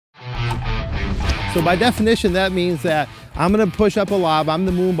So by definition, that means that I'm going to push up a lob, I'm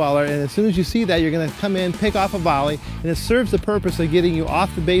the Moonballer, and as soon as you see that, you're going to come in, pick off a volley, and it serves the purpose of getting you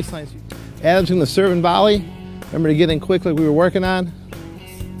off the baseline. Adam's going to serve and volley. Remember to get in quick like we were working on.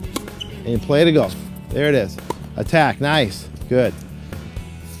 And play to go. There it is. Attack, nice, good.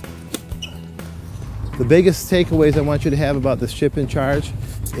 The biggest takeaways I want you to have about this chip in charge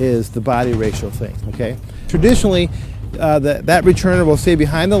is the body ratio thing, okay? Traditionally, that returner will stay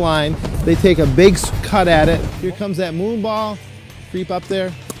behind the line. They take a big cut at it. Here comes that moon ball. Creep up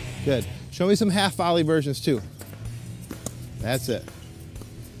there. Good. Show me some half volley versions too. That's it.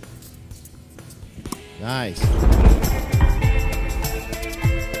 Nice.